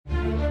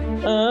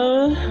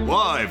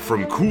Live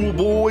from Cool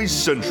Boys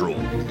Central.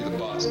 You're the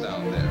boss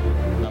down there.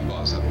 I'm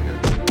boss up here.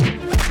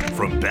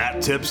 From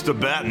bat tips to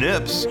bat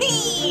nips,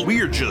 we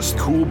are just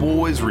cool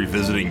boys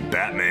revisiting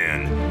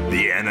Batman,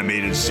 the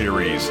animated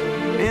series,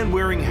 and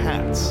wearing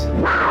hats.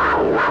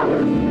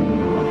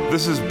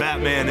 This is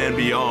Batman and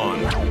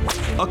Beyond,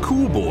 a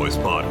Cool Boys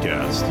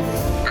podcast.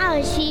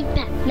 I see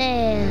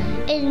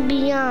Batman and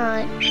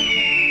Beyond.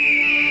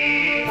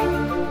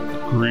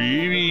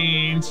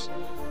 Greetings,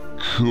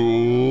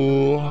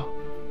 Cool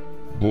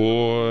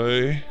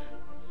Boy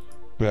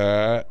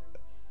Bat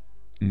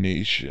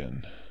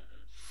Nation.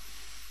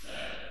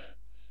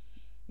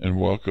 And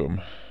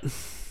welcome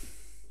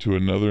to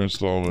another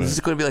installment. This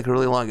is going to be like a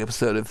really long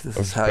episode if this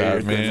is how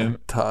you're going to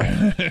talk.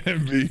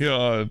 And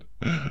Beyond,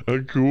 a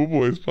Cool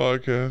Boys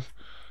podcast.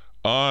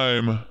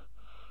 I'm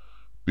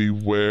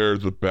Beware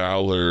the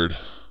Ballard.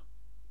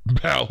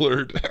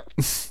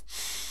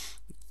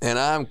 And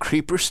I'm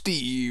Creeper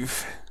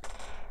Steve.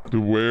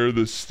 Beware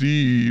the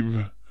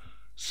Steve.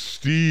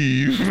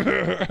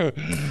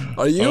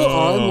 Are you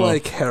on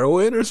like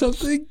heroin or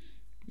something?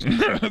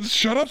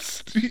 Shut up,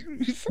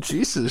 Steve.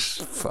 Jesus,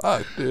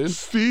 fuck, dude.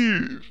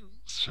 Steve,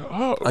 shut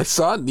up. I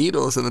saw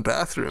needles in the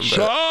bathroom.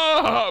 Shut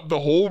up. The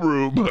whole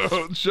room.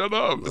 Shut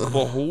up. The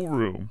whole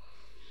room.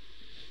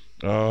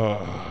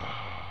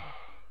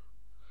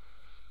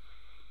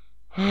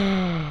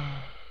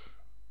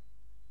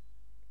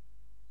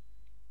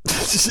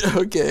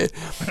 Okay.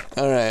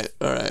 All right.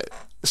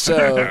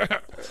 So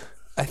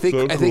I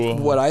think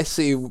what I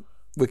see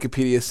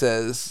Wikipedia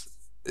says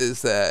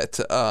is that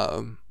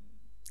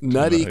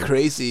nutty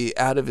crazy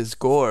out of his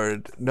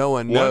gourd, no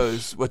one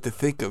knows what to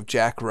think of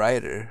Jack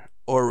Ryder,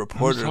 or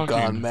reporter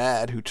gone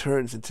mad who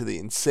turns into the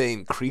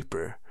insane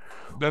creeper.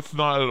 That's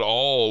not at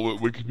all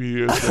what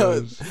Wikipedia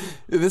says.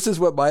 This is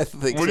what my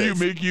thing What says. are you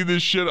making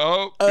this shit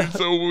up? It's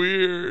so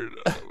weird.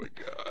 Oh my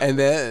god. And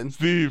then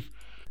Steve,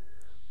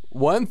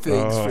 one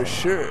thing's for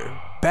sure,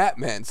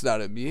 Batman's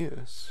not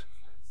amused.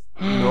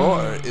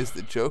 Nor is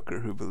the Joker,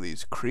 who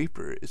believes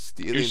Creeper is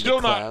stealing You're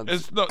still the clown's not.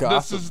 It's not. Gotham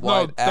This is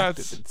wide not. act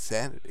That's of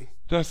insanity.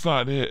 That's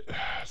not it.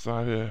 That's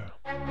not it.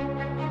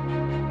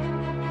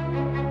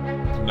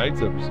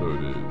 Tonight's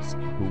episode is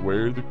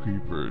Beware the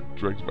Creeper,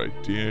 directed by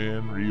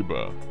Dan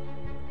Reba.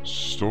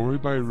 Story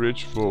by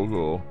Rich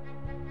Vogel.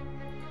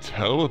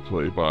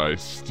 Teleplay by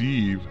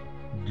Steve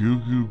Goo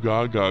Goo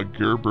Gaga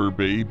Gerber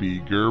Baby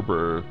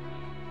Gerber.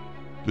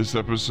 This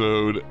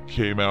episode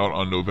came out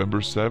on November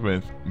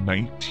 7th,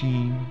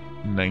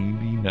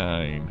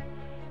 1999.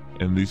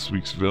 And this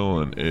week's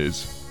villain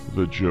is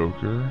the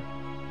Joker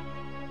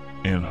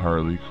and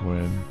Harley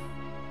Quinn.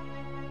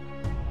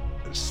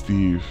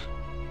 Steve,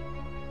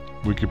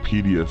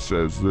 Wikipedia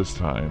says this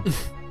time,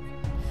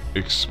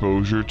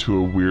 exposure to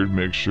a weird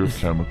mixture of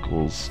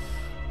chemicals,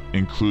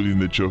 including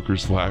the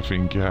Joker's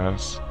laughing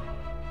gas,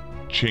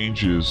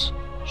 changes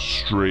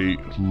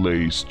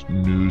straight-laced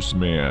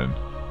newsman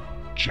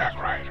Jack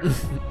Ryder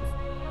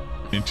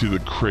into the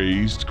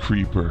crazed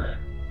creeper.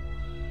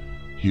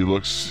 He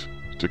looks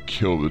to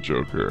kill the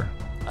Joker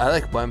I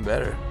like mine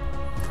better.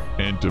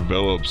 and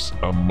develops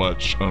a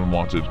much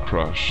unwanted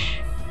crush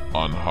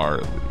on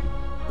Harley.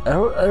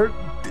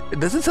 It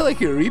doesn't sound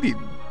like you're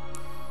reading.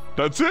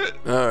 That's it.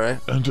 All right.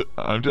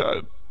 I'm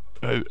done.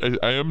 I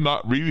am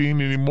not reading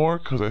anymore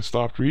because I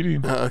stopped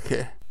reading.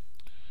 Okay.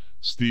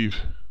 Steve,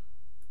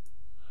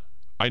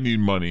 I need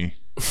money.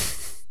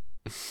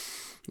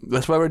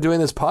 That's why we're doing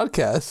this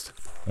podcast.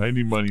 I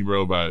need money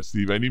real bad,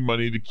 Steve. I need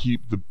money to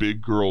keep the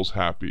big girls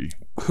happy.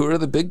 Who are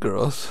the big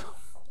girls?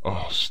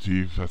 Oh,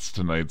 Steve, that's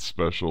tonight's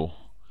special.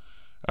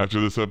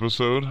 After this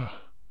episode,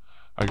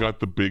 I got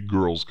the big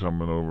girls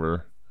coming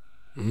over.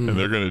 And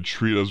they're going to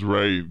treat us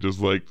right,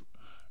 just like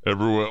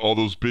everyone, all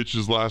those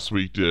bitches last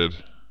week did.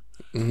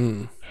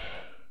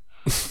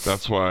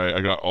 That's why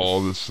I got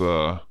all this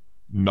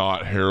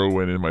not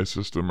heroin in my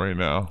system right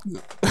now.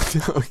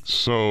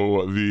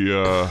 So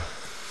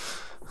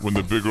when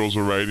the big girls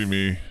are riding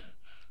me,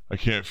 I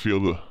can't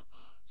feel the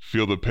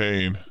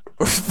pain.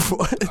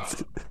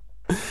 What?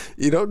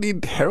 You don't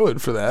need heroin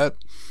for that.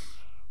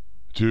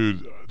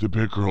 Dude, the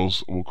big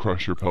girls will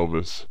crush your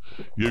pelvis.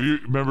 You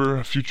remember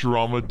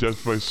Futurama,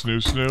 Death by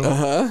Snoo Snoo?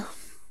 Uh-huh.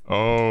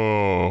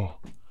 Oh,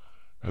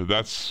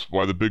 that's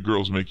why the big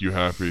girls make you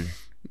happy.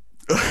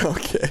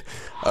 Okay.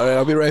 All right,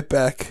 I'll be right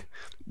back.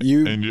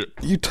 You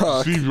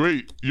talk. Steve,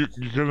 wait. You're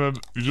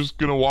just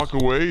gonna walk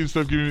away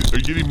instead of giving? Are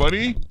you getting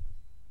money?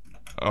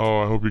 Oh,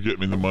 I hope you're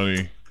getting me the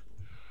money.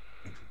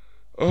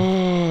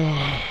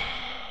 Oh,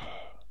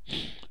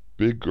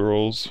 big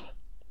girls.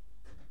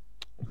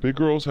 Big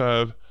girls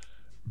have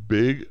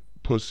big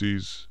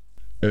pussies,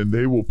 and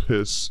they will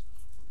piss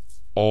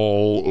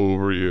all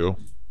over you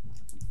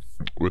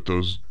with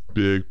those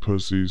big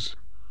pussies.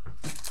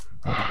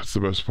 It's the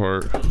best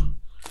part.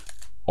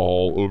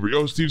 All over you.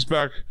 Oh, Steve's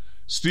back.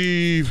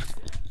 Steve,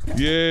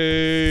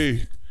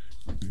 yay!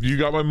 You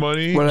got my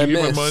money? What Did you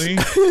I get my money?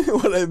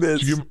 What I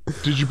missed?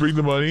 Did you bring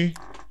the money?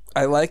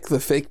 I like the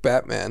fake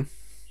Batman.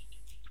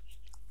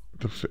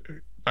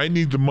 I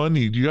need the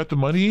money. Do you got the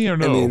money or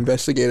no? And the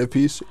investigative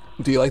piece.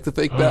 Do you like the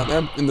fake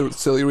Batman in the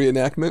silly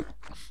reenactment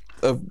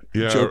of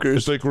Joker's?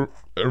 It's like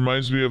it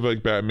reminds me of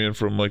like Batman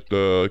from like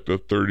the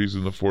 30s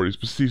and the 40s.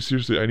 But Steve,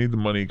 seriously, I need the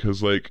money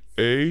because like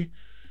they're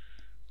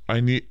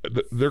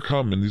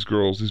coming. These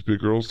girls, these big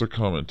girls, they're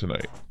coming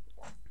tonight.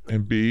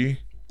 And B,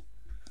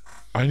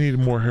 I need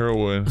more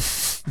heroin.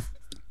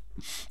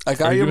 I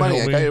got your money.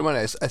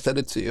 I sent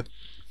it to you.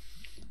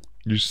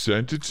 You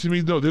sent it to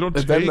me? No, they don't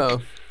take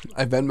Venmo.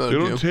 I Venmo'd you.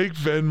 They don't take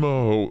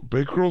Venmo.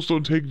 Big girls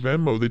don't take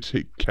Venmo. They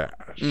take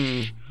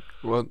cash.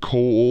 Well,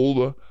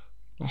 cold,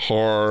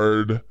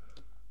 hard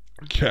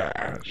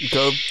cash.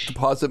 Go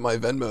deposit my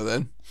Venmo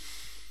then.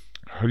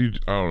 How do you?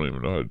 I don't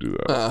even know how to do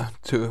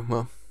that.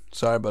 Well,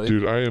 sorry, buddy.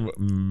 Dude, I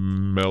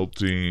am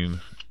melting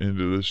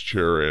into this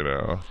chair right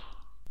now.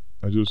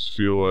 I just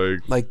feel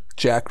like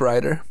Jack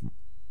Ryder.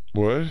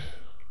 What?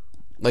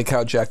 Like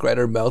how Jack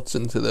Ryder melts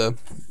into the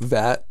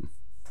vat.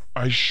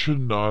 I should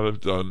not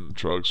have done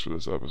drugs for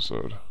this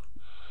episode.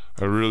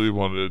 I really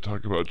wanted to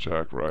talk about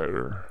Jack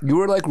Ryder. You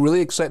were like really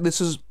excited.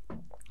 This is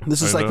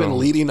like been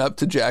leading up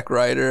to Jack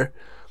Ryder.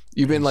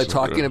 You've been like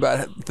talking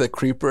about the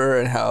Creeper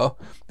and how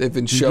they've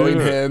been showing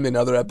him in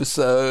other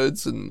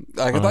episodes, and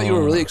I thought you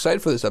were really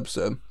excited for this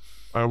episode.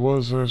 I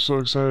was so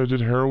excited. I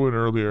did heroin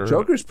earlier.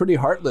 Joker's pretty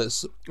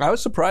heartless. I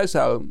was surprised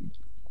how,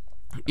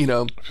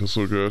 feels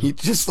so good. He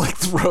just like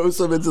throws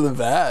him into the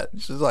vat.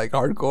 It's just like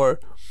hardcore.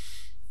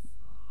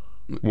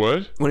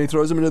 What? When he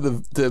throws him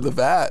into the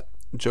vat,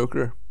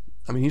 Joker.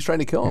 I mean, he's trying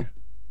to kill him.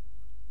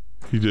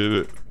 He did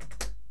it.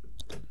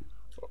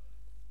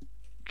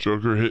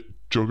 Joker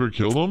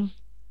killed him?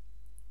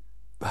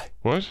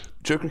 What?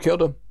 Joker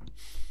killed him.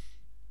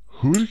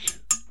 Who?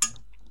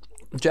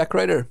 Jack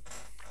Ryder.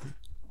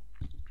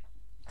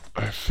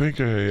 I think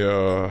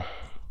You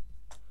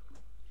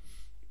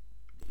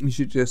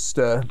should just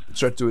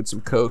start doing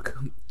some coke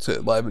to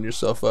liven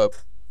yourself up.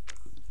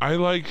 I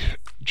like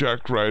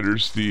Jack Ryder,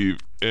 Steve,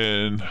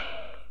 and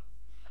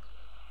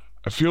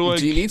I feel like...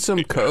 Do you need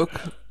some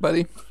coke,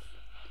 buddy?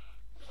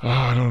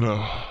 I don't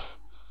know.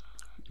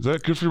 Is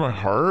that good for my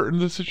heart in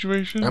this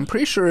situation? I'm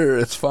pretty sure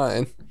it's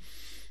fine.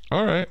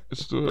 All right,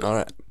 let's do it. All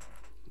right.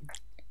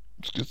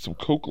 Let's get some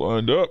coke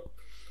lined up.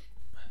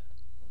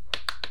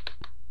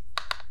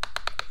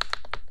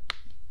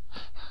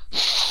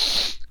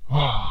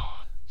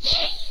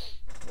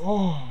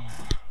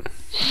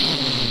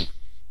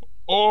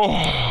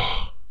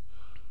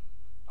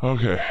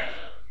 Okay.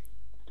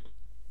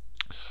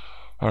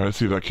 All right, let's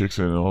see if that kicks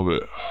in a little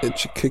bit. It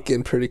should kick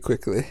in pretty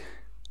quickly.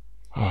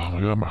 Oh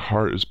my god, my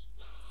heart is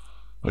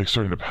like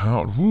starting to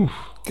pound. Woo.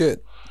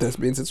 Good. That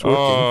means it's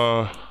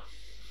working.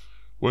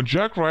 When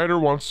Jack Ryder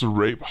wants to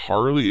rape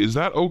Harley, is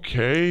that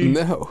okay?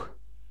 No.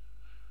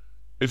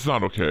 It's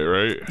not okay,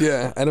 right?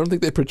 Yeah, I don't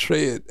think they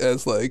portray it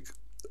as like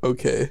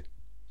okay.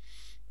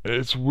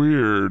 It's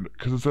weird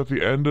because it's at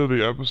the end of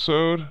the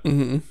episode,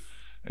 and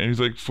he's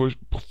like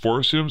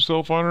forcing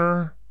himself on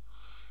her,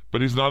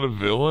 but he's not a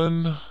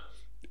villain.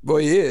 Well,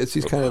 he is.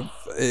 He's kind of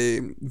a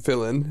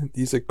villain.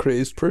 He's a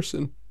crazed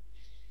person.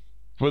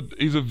 But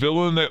he's a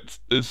villain that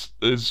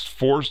is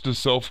forced to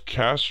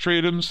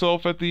self-castrate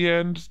himself at the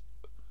end.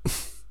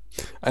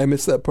 I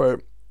missed that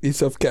part. He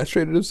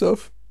self-castrated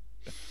himself?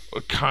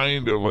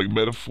 Kind of, like,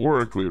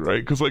 metaphorically,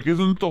 right? Because, like,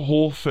 isn't the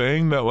whole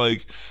thing that,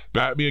 like,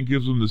 Batman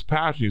gives him this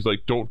patch and he's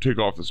like, don't take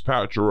off this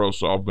patch or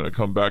else I'm going to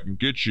come back and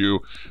get you.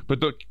 But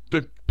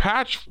the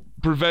patch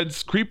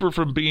prevents Creeper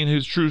from being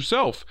his true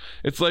self.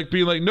 It's like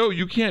being like, no,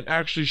 you can't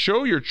actually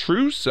show your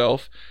true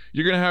self.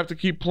 You're going to have to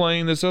keep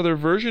playing this other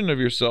version of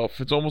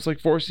yourself. It's almost like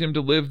forcing him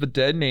to live the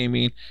dead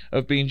naming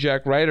of being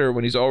Jack Ryder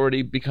when he's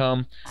already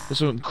become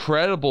this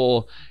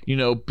incredible,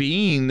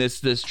 being,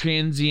 this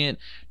transient,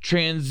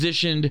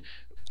 transitioned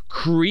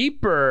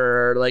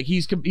Creeper. Like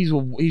he's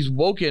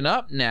woken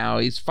up now.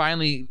 He's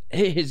finally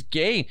hit his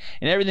game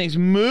and everything's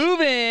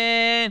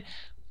moving.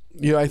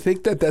 I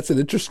think that's an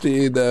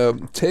interesting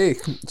take.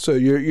 So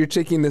you're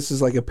taking this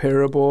as like a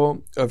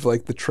parable of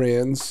like the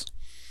trans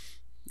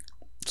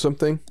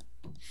something.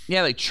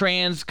 Yeah, like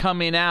trans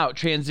coming out,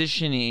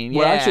 transitioning.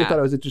 Well, yeah. I actually thought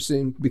it was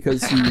interesting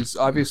because he's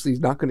obviously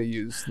not going to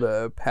use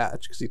the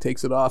patch because he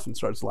takes it off and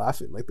starts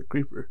laughing like the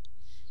Creeper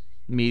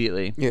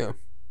immediately. Yeah.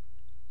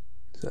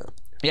 So.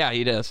 Yeah,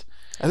 he does.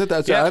 I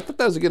thought that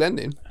was a good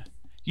ending.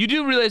 You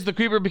do realize the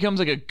Creeper becomes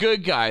like a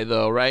good guy,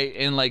 though, right?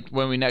 In like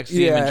when we next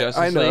see him in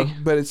Justice League. I know,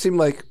 but it seemed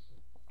like.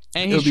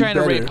 And he's trying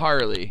to rape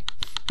Harley.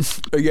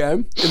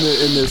 Again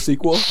in the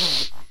sequel.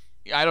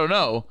 I don't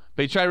know,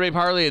 but he tried to rape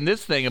Harley in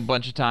this thing a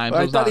bunch of times.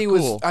 I thought he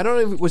was. I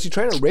don't know. Was he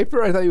trying to rape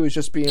her? I thought he was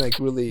just being like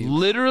really.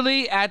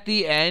 Literally at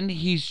the end,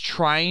 he's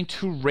trying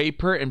to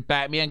rape her, and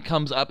Batman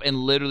comes up and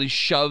literally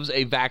shoves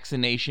a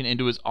vaccination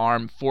into his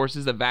arm,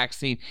 forces the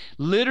vaccine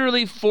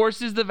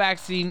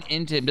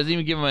into him. Doesn't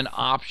even give him an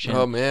option.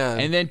 Oh man!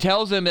 And then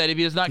tells him that if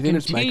he does not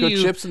continue,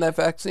 there's microchips in that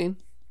vaccine.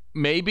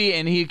 Maybe,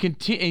 and he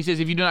says,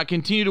 if you do not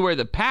continue to wear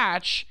the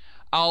patch,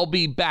 I'll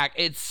be back.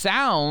 It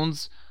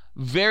sounds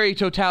very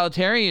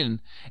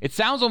totalitarian. It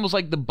sounds almost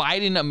like the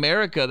Biden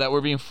America that we're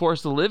being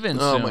forced to live in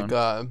soon. Oh my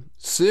god.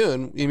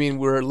 Soon? You mean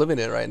we're living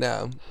it right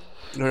now?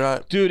 We're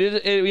not.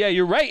 Dude, yeah,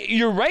 you're right.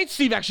 You're right,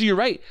 Steve. Actually, you're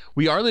right.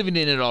 We are living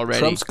in it already.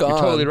 Trump's gone. You're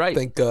totally right.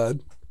 Thank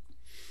God.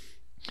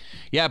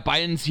 Yeah,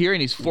 Biden's here and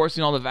he's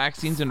forcing all the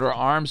vaccines into our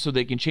arms so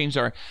they can change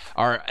our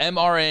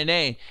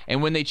mRNA.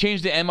 And when they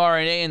changed the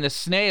mRNA in the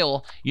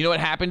snail, you know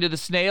what happened to the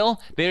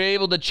snail? They were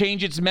able to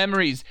change its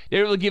memories. They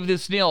were able to give the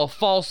snail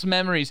false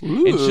memories.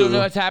 Ooh. And so you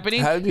know what's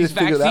happening? How did you These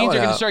figure that vaccines one are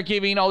going to out? start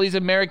giving all these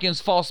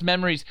Americans false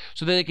memories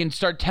so that they can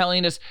start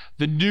telling us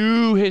the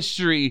new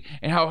history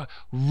and how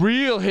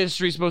real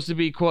history is supposed to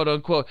be, quote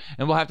unquote.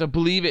 And we'll have to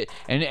believe it.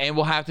 And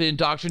we'll have to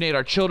indoctrinate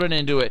our children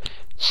into it.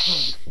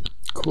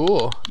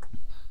 Cool.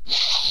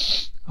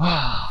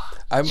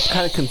 I'm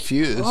kind of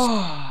confused.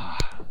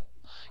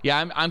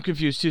 Yeah, I'm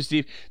confused too,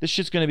 Steve. This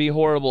shit's gonna be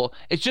horrible.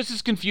 It's just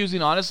as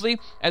confusing, honestly,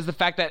 as the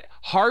fact that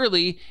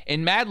Harley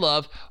in Mad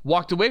Love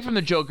walked away from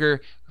the Joker,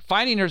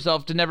 finding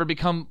herself to never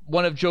become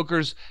one of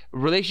Joker's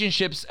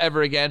relationships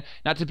ever again,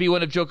 not to be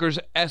one of Joker's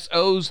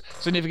SOs,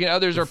 significant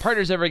others, or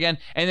partners ever again.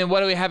 And then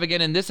what do we have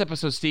again in this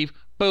episode, Steve?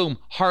 Boom,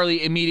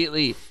 Harley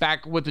immediately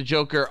back with the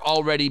Joker,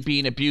 already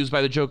being abused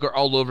by the Joker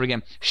all over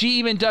again. She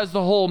even does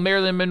the whole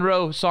Marilyn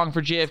Monroe song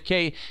for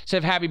JFK. Instead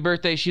of happy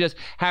birthday, she does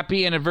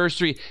happy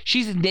anniversary.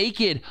 She's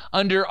naked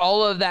under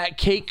all of that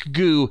cake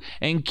goo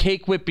and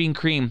cake whipping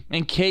cream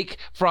and cake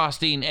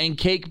frosting and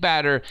cake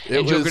batter.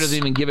 And Joker doesn't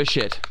even give a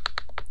shit.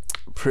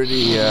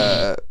 Pretty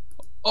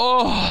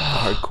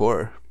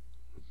hardcore.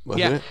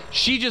 Yeah, it?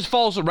 she just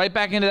falls right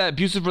back into that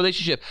abusive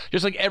relationship,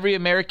 just like every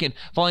American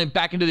falling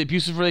back into the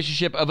abusive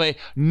relationship of a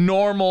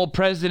normal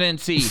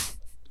presidency.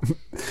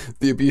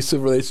 The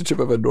abusive relationship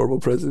of a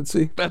normal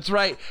presidency? That's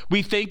right.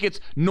 We think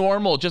it's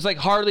normal, just like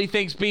Harley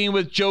thinks being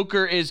with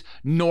Joker is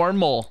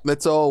normal.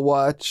 Let's all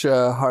watch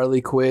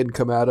Harley Quinn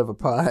come out of a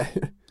pie.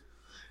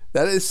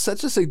 That is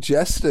such a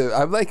suggestive.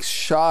 I'm like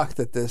shocked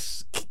that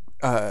this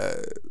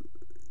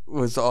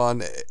was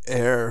on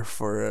air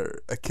for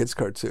a kid's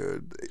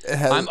cartoon.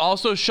 I'm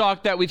also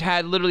shocked that we've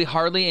had literally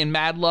Harley in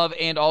Mad Love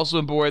and also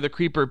in Beware the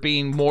Creeper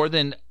being more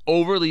than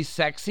overly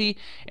sexy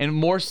and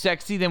more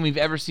sexy than we've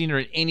ever seen her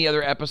in any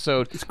other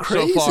episode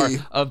so far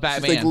of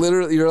Batman. She's like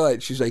literally, you're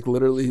right. She's like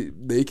literally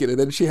naked, and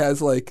then she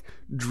has like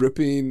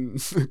dripping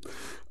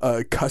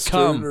custard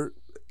Cum. or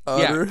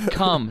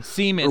cum,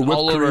 semen or whipped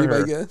all over cream,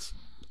 her. I guess.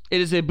 It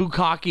is a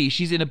bukkake.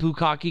 She's in a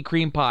bukkake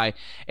cream pie.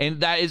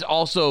 And that is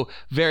also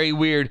very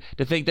weird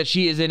to think that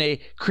she is in a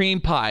cream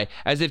pie,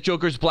 as if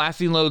Joker's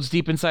blasting loads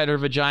deep inside her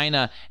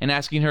vagina and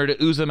asking her to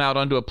ooze them out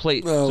onto a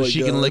plate so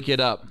she can lick it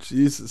up.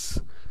 Jesus.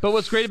 But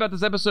what's great about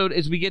this episode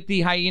is we get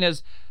the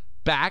hyenas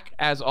back,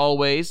 as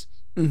always.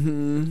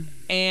 Mm-hmm.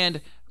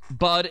 And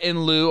Bud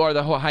and Lou are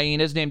the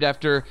hyenas named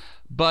after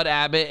Bud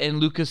Abbott and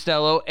Lou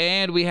Costello.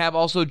 And we have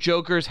also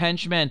Joker's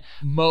henchmen,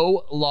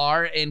 Mo,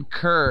 Lar, and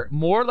Kerr.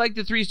 More like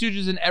the Three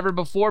Stooges than ever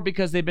before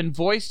because they've been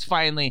voiced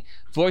finally.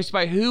 Voiced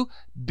by who?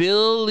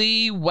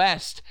 Billy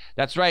West.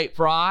 That's right.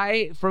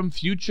 Fry from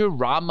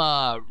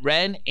Futurama.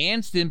 Ren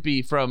and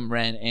Stimpy from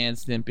Ren and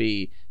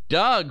Stimpy.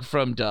 Doug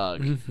from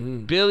Doug.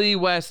 Mm-hmm. Billy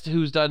West,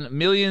 who's done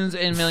millions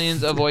and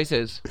millions of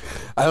voices.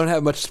 I don't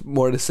have much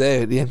more to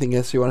say. Anything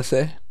else you want to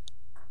say?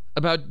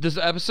 About this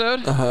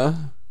episode? Uh-huh.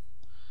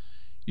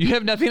 You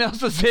have nothing else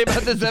to say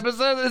about this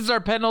episode? This is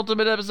our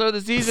penultimate episode of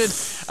the season,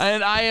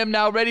 and I am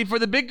now ready for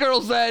the big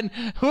girls then.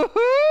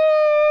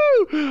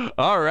 Woohoo!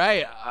 All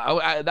right.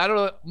 I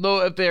don't know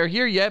if they're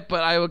here yet,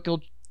 but I will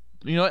go.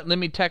 You know what? Let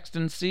me text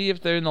and see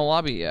if they're in the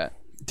lobby yet.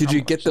 Did you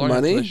get the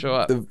money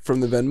from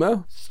the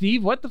Venmo?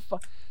 Steve, what the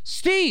fuck?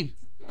 Steve!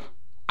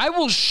 I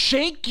will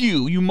shank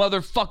you, you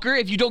motherfucker,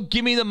 if you don't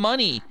give me the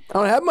money. I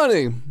don't have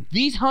money.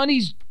 These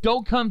honeys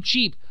don't come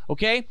cheap,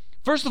 okay?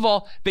 First of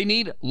all, they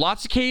need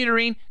lots of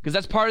catering because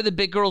that's part of the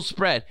big girl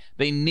spread.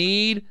 They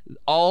need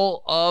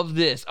all of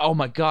this. Oh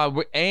my God.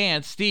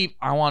 And Steve,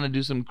 I want to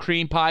do some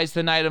cream pies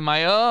tonight of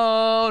my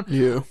own.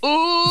 You.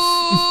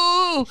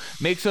 Ooh!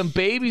 Make some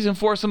babies and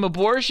force some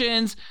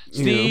abortions.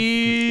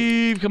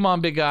 Steve, come on,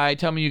 big guy.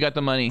 Tell me you got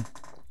the money.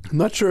 I'm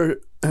not sure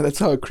that's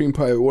how a cream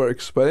pie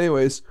works. But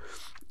anyways,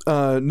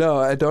 no,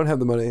 I don't have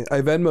the money.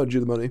 I Venmo'd you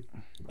the money.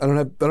 I don't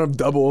have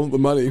double the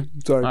money.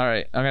 Sorry. All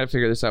right, I'm gonna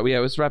figure this out. Yeah,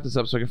 let's wrap this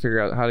up so I can figure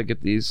out how to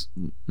get these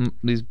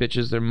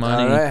bitches their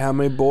money. All right, how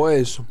many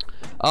boys?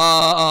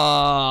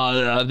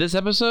 This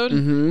episode?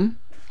 Mm-hmm.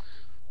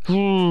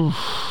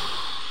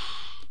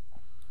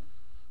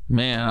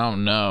 Man, I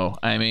don't know.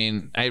 I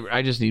mean,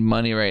 I just need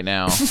money right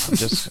now. I'm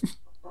just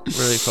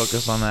really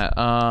focused on that.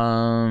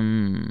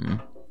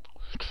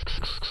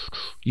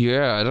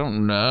 Yeah, I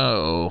don't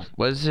know.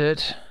 What is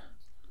it?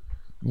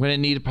 I'm gonna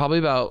need probably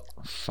about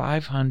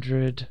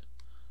 500,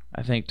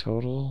 I think,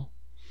 total.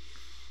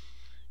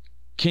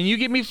 Can you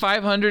give me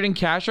 500 in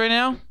cash right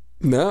now?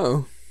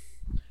 No.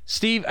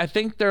 Steve, I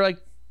think they're like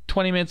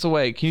 20 minutes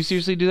away. Can you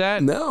seriously do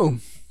that? No.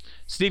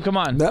 Steve, come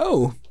on.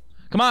 No.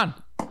 Come on.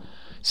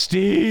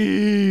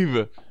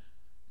 Steve.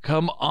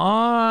 Come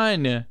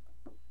on.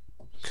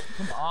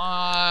 Come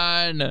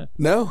on.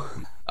 No.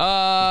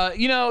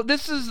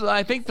 This is,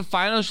 I think, the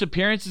finalist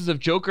appearances of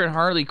Joker and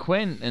Harley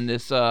Quinn in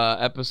this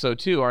episode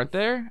too, aren't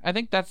there? I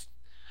think that's.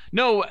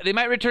 No, they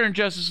might return in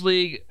Justice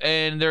League,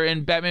 and they're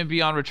in Batman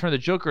Beyond: Return of the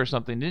Joker or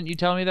something. Didn't you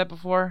tell me that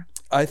before?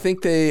 I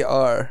think they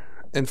are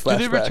in flashbacks.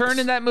 Do they return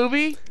in that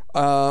movie?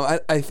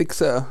 I think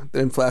so.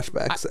 They're in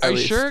flashbacks. Are you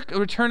sure?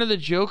 Return of the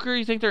Joker?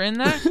 You think they're in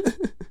that?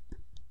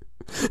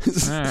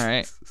 All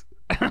right.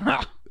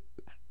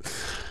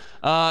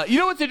 You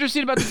know what's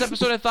interesting about this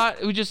episode? I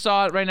thought we just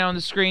saw it right now on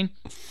the screen.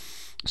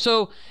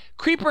 So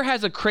Creeper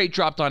has a crate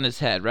dropped on his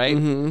head, right?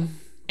 Mm-hmm.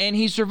 And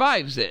he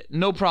survives it,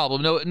 no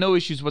problem, no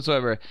issues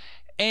whatsoever.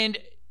 And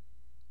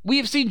we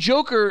have seen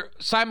Joker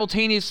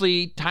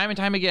simultaneously, time and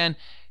time again,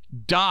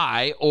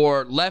 die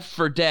or left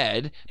for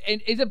dead.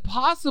 And is it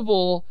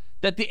possible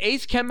that the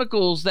Ace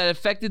chemicals that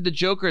affected the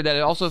Joker, that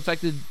also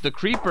affected the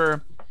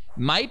Creeper,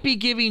 might be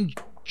giving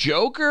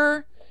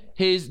Joker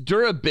his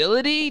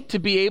durability to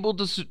be able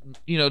to,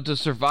 to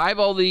survive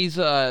all these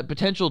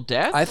potential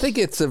deaths? I think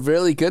it's a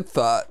really good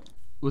thought.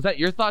 Was that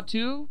your thought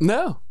too?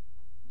 No.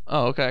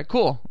 Oh, okay,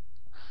 cool.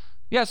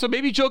 Yeah, so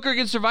maybe Joker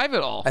can survive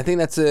it all. I think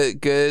that's a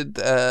good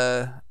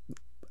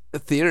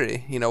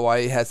theory.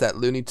 Why he has that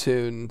Looney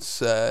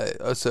Tunes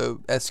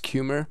also esque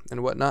humor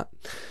and whatnot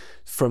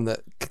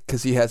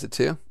because he has it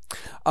too.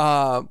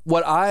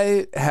 What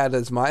I had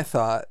as my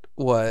thought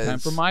was time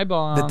for my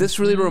bomb. That this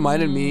really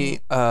reminded me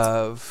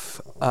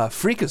of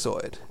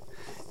Freakazoid.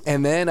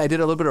 And then I did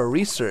a little bit of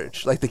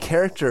research, like the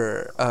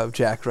character of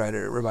Jack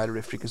Ryder reminded me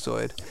of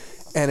Freakazoid.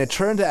 And it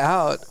turned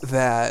out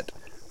that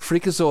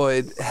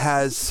Freakazoid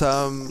has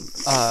some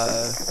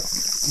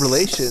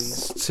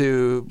relations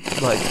to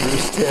like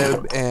Bruce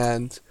Timm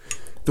and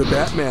the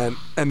Batman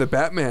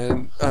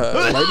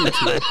writing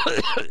team.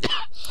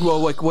 Well,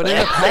 like what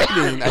ended up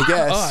happening, I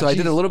guess. So I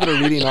did a little bit of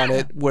reading on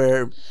it,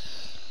 where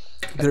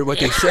what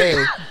they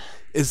say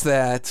is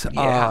that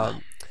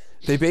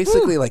they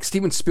basically like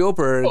Steven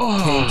Spielberg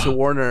came to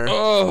Warner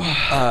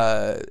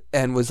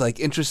and was like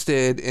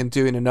interested in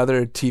doing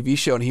another TV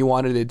show, and he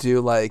wanted to do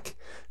like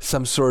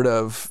some sort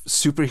of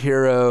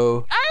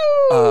superhero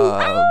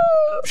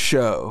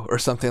show or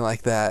something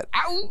like that.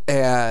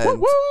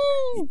 And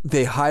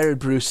they hired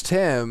Bruce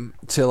Timm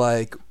to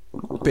like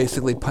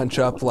basically punch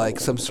up like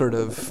some sort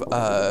of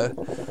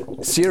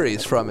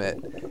series from it,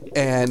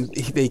 and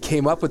they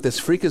came up with this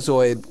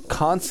Freakazoid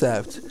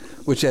concept,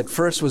 which at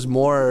first was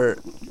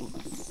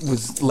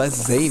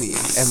less zany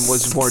and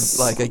was more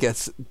like, I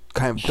guess,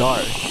 kind of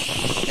dark.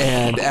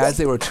 And as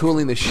they were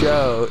tooling the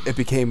show, it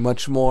became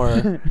much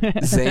more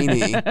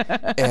zany,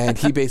 and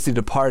he basically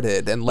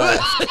departed and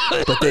left.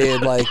 But they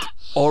had like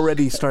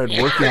already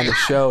started working on the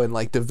show and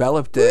like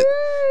developed it.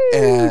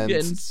 And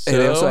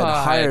they also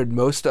had hired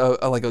most of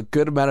like a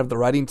good amount of the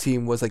writing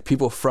team was like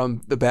people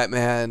from the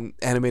Batman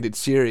animated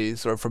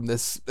series or from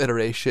this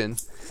iteration,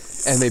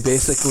 and they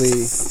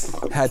basically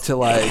had to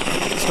like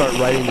start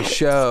writing the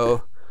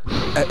show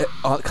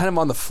kind of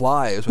on the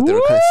fly is what they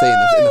were kind of saying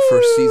in the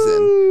first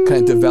season,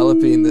 kind of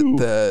developing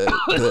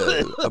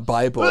the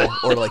Bible,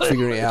 or like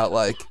figuring out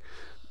like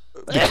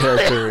the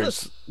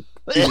characters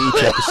in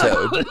each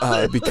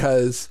episode,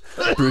 because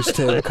Bruce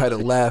Timm kind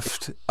of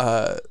left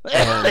and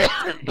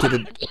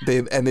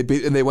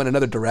they went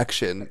another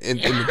direction in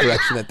the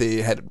direction that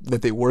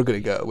they were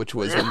going to go, which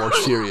was a more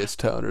serious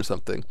tone or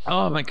something.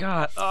 Oh my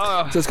god!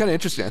 So it's kind of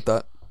interesting, I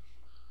thought.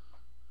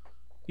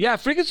 Yeah,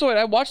 Freakazoid.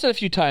 I watched that a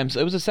few times.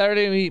 It was a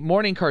Saturday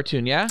morning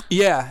cartoon. Yeah.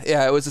 Yeah.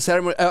 It was a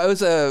Saturday.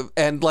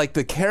 And like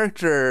the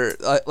character,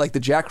 like the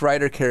Jack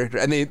Ryder character,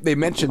 and they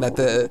mentioned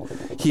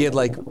that he had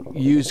like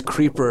used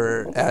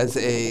Creeper as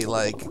a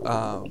like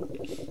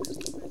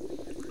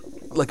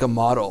a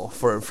model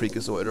for a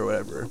Freakazoid or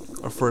whatever,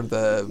 or for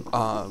the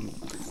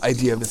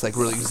idea of this like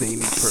really zany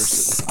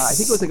person. I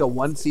think it was like a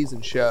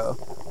 1-season show,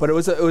 but it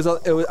was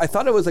I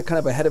thought it was like kind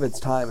of ahead of its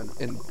time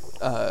in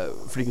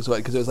Freakazoid,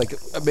 because it was like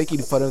making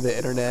fun of the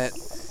internet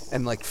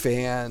and like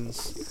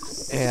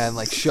fans, and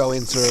like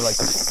showing sort of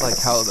like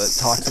how the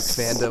toxic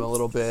fandom a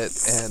little bit,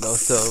 and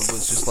also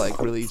was just like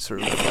really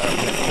sort of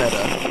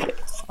meta.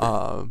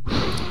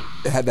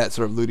 It had that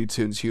sort of Looney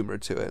Tunes humor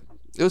to it.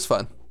 It was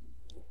fun.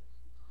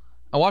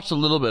 I watched a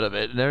little bit of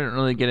it. I didn't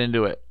really get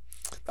into it.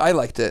 I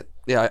liked it.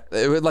 Yeah,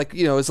 it was like,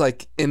 it was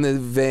like in the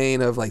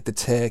vein of like The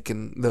Tick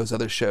and those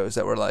other shows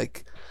that were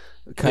like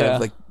kind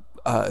of like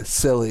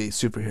silly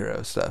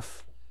superhero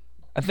stuff.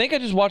 I think I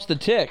just watched The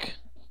Tick.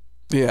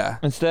 Yeah.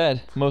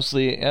 Instead,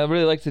 mostly. I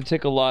really liked The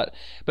Tick a lot.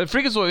 But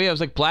Freakazoid, it was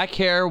like black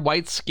hair,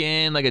 white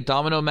skin, like a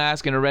domino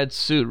mask, and a red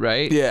suit,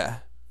 right? Yeah.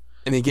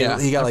 And he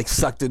got like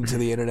sucked into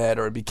the internet,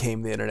 or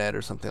became the internet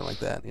or something like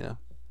that, you know.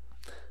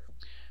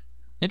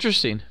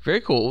 Interesting.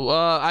 Very cool.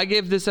 I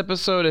gave this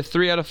episode a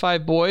 3 out of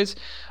 5 boys.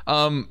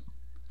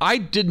 I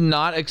did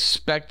not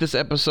expect this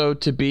episode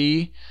to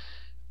be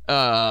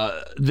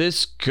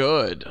this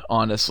good,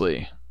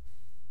 honestly.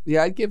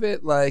 Yeah, I'd give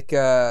it like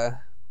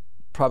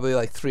probably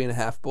like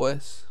 3.5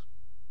 boys.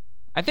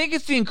 I think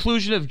it's the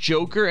inclusion of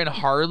Joker and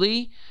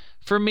Harley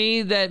for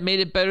me that made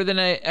it better than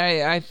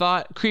I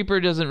thought. Creeper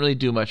doesn't really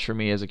do much for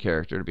me as a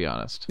character, to be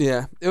honest.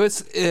 Yeah, it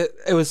was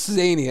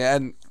zany,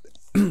 and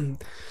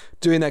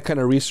doing that kind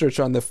of research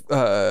on the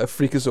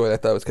Freakazoid, I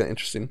thought was kind of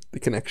interesting, the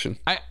connection.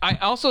 I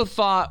also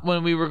thought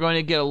when we were going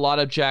to get a lot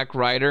of Jack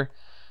Ryder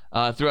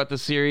throughout the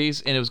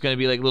series, and it was going to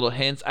be like little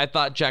hints, I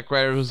thought Jack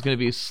Ryder was going to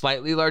be a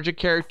slightly larger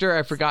character.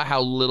 I forgot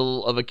how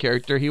little of a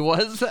character he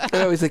was.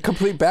 Oh, he's a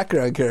complete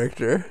background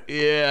character.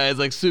 Yeah, it's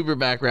like super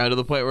background to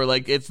the point where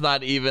like it's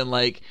not even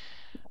like,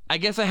 I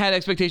guess I had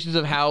expectations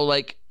of how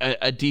like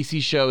a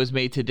DC show is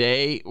made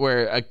today,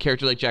 where a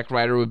character like Jack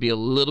Ryder would be a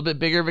little bit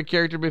bigger of a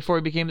character before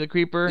he became the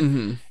Creeper,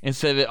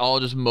 instead of it all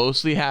just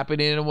mostly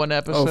happening in one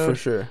episode. Oh, for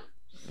sure.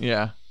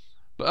 Yeah.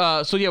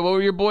 So yeah, what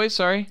were your boys?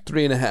 Sorry.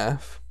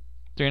 3.5.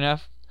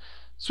 3.5.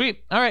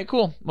 Sweet. All right,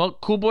 cool. Well,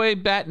 Cool Boy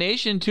Bat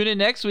Nation, tune in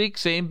next week.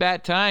 Same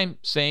bat time,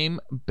 same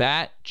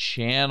bat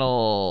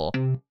channel.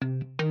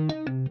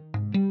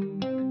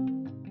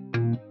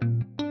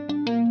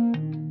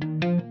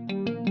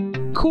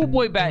 Cool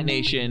Boy Bat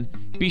Nation,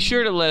 be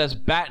sure to let us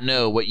bat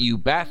know what you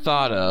bat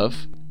thought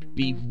of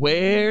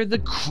Beware the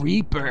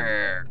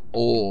Creeper,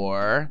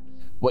 or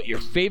what your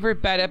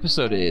favorite bat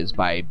episode is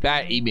by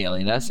bat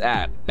emailing us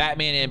at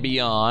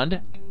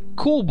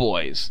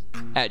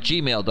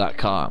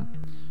batmanandbeyondcoolboys@gmail.com.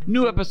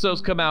 New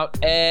episodes come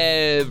out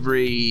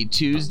every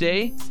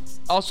Tuesday.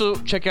 Also,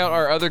 check out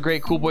our other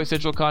great Cool Boy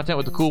Central content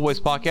with the Cool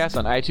Boys podcast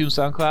on iTunes,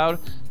 SoundCloud,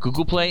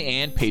 Google Play,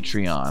 and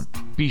Patreon.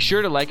 Be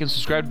sure to like and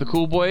subscribe to the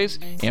Cool Boys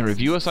and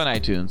review us on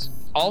iTunes.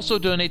 Also,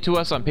 donate to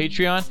us on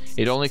Patreon.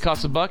 It only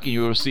costs $1 and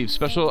you will receive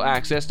special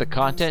access to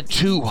content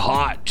too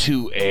hot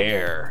to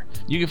air.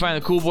 You can find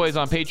the Cool Boys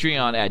on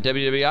Patreon at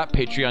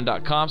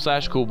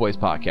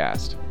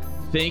www.patreon.com/coolboyspodcast.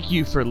 Thank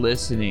you for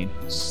listening.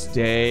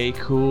 Stay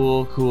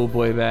cool, Cool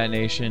Boy Bat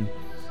Nation.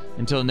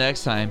 Until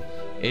next time,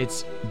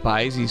 it's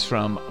Byzies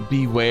from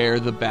Beware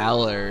the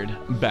Ballard.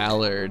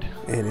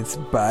 And it's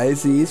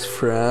Byzies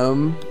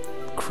from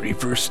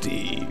Creeper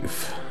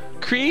Steve.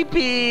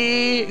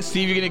 Creepy!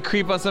 Steve, you're gonna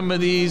creep on some of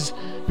these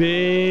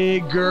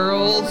big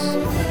girls.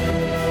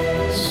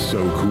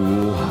 So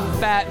cool.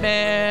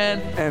 Batman.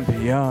 And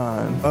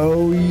beyond.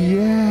 Oh,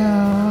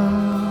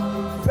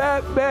 yeah.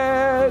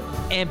 Batman.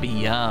 And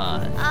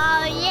beyond.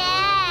 Oh, yeah.